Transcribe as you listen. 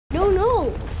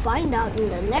find out in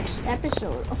the next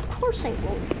episode. Of course I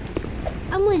won't.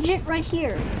 I'm legit right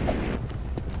here.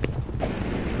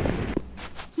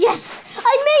 Yes!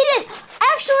 I made it!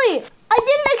 Actually, I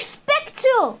didn't expect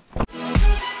to!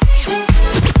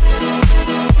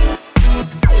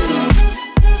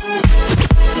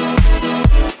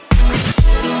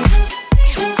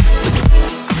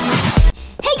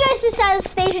 Hey guys, it's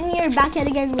Adastation here, back at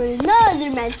again with another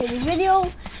Man City video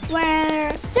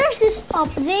where there's this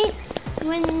update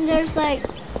when there's like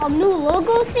a new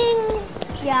logo thing.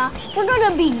 Yeah, we're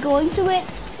gonna be going to it.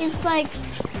 It's like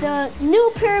the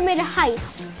new pyramid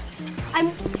heist.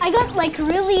 I got like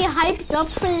really hyped up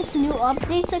for this new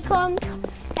update to come,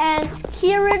 and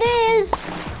here it is.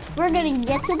 We're gonna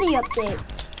get to the update.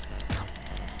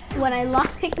 When I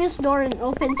lockpick this door and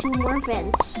open 2 more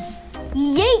vents.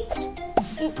 Yeet!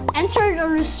 It entered a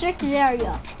restricted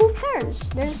area. Who cares?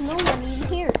 There's nobody in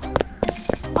here.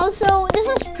 Also, this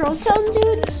is Proton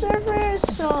Dude's server,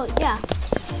 so yeah.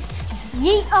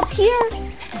 Yeet up here.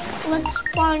 Let's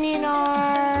spawn in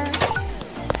our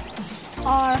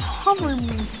hover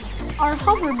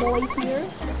boy here.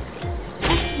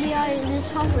 FBI this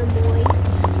hover boy.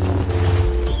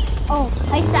 Oh,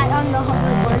 I sat on the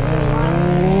hoverboard for a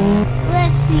while.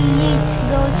 Let's see, Yeet,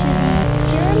 go to the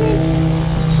pyramid.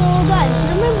 So guys,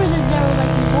 remember that there were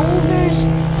like boulders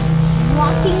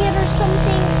blocking it or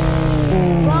something?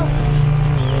 Well,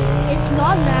 it's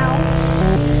gone now.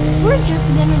 We're just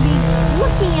gonna be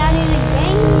looking at it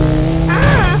again.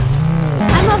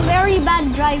 I'm a very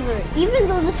bad driver, even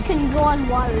though this can go on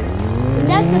water.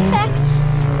 That's a fact.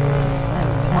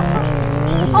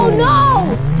 Oh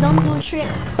no! Don't do a trick.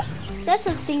 That's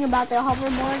the thing about the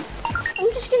hoverboard.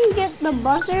 I'm just gonna get the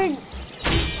buzzard.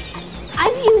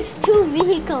 I've used 2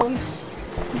 vehicles.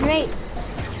 Great.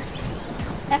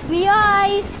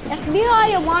 FBI!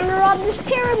 FBI, I wanna rob this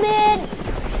pyramid!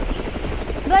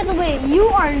 By the way, you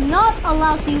are not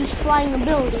allowed to use flying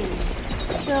abilities.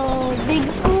 So, big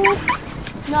oof.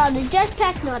 Not a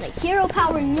jetpack, not a hero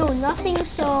power, no nothing.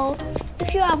 So,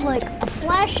 if you have like a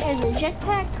flash and a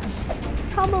jetpack,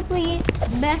 probably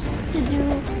best to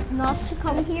do not to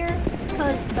come here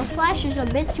because the flash is a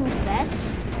bit too fast.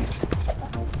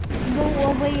 Go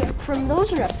away from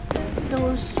those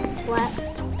flat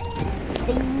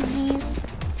thingies.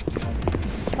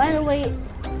 By the way,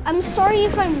 I'm sorry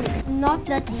if I'm not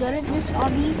that good at this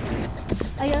hobby.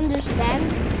 I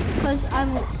understand because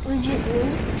I'm legit new.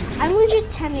 I'm legit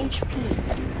 10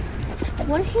 HP.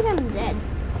 One hit, I'm dead.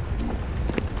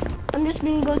 I'm just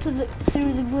gonna go to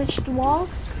through the glitched wall.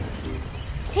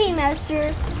 Hey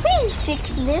master, please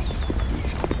fix this.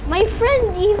 My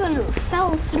friend even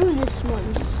fell through this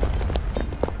once.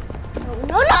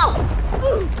 No!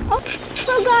 Oh,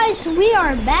 so guys, we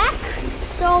are back.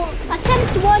 So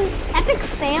attempt 1, epic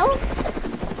fail.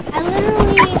 I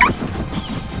literally.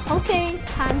 Okay,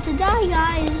 time to die,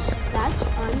 guys. That's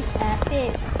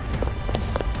unepic.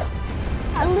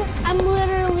 I'm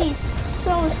literally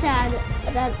so sad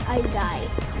that I died.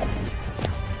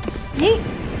 Yeet!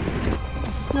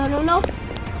 No.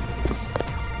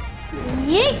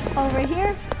 Yeet! Over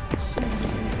here.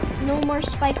 No more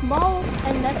spike ball,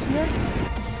 and that's good.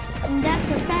 And that's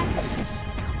a fact.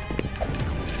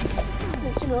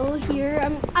 Let's go here.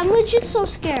 I'm legit so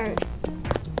scared.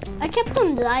 I kept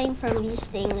on dying from these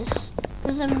things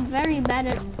because I'm very bad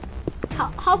at.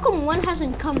 How come one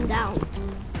hasn't come down?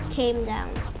 Came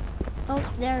down. Oh,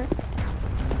 there.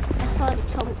 I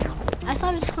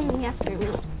thought it's coming after me.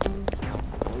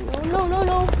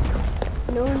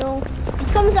 No.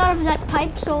 It comes out of that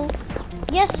pipe. So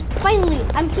yes, finally,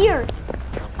 I'm here.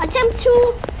 Attempt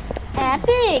 2,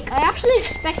 epic. I actually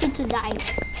expected to die.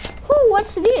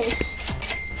 What's this?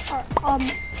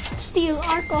 Steel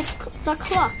arc of the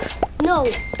clock. No,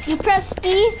 you press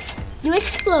E, you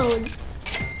explode.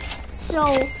 So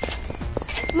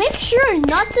make sure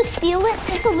not to steal it.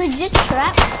 It's a legit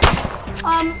trap.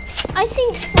 I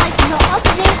think like the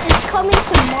update is coming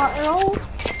tomorrow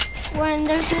when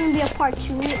there's gonna be a part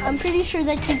 2. I'm pretty sure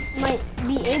that you might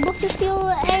be able to steal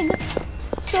the egg.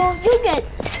 So you get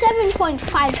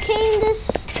 7.5k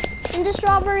in this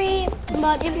robbery,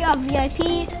 but if you have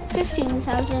VIP,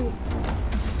 15,000.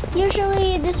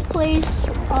 Usually this place,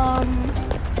 I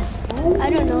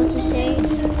don't know what to say,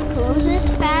 closes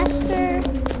faster.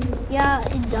 Yeah,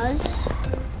 it does.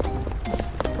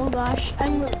 Oh gosh,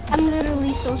 I'm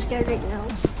literally so scared right now.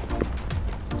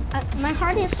 My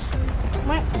heart is,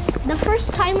 the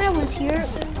first time I was here,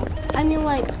 I mean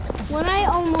like, when I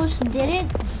almost did it,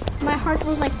 my heart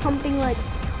was like pumping like,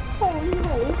 oh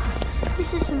no,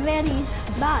 this is very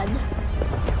bad.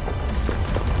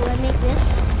 Do I make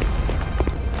this?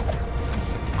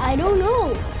 I don't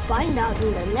know. find out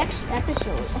in the next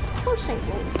episode. Of course I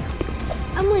will.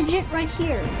 I'm legit right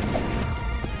here.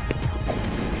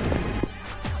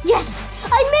 Yes!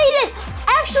 I made it!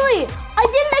 Actually, I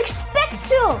didn't expect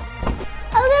to!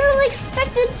 I literally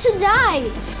expected to die,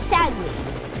 sadly.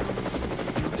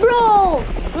 Bro!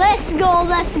 Let's go,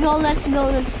 let's go, let's go,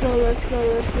 let's go, let's go,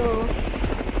 let's go.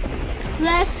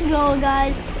 Let's go,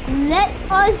 guys. Let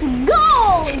us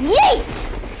go! Yeet!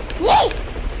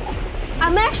 Yeet!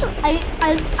 I'm actually,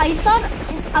 I thought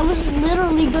I was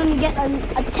literally gonna get an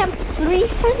attempt 3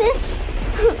 for this.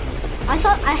 I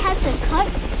thought I had to cut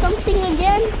something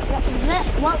again.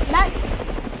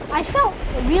 I felt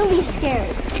really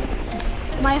scared.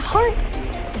 My heart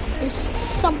is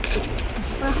thumping.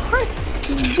 My heart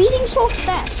is beating so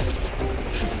fast.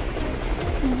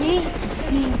 Yeet,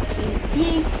 yeet, yeet,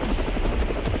 yeet.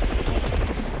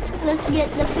 Let's get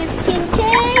the 15K.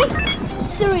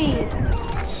 3,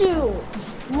 2,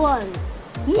 1.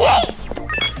 Yeet!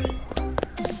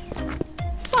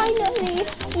 Finally,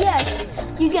 yes.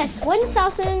 You get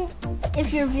 1,000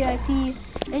 if you're VIP,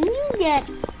 and you get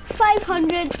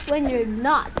 500 when you're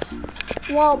not.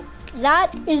 Well,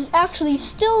 that is actually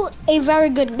still a very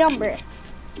good number.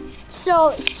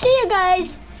 So, see you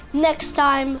guys next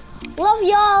time. Love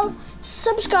y'all.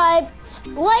 Subscribe,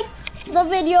 like the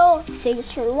video.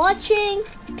 Thanks for watching.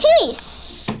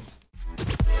 Peace.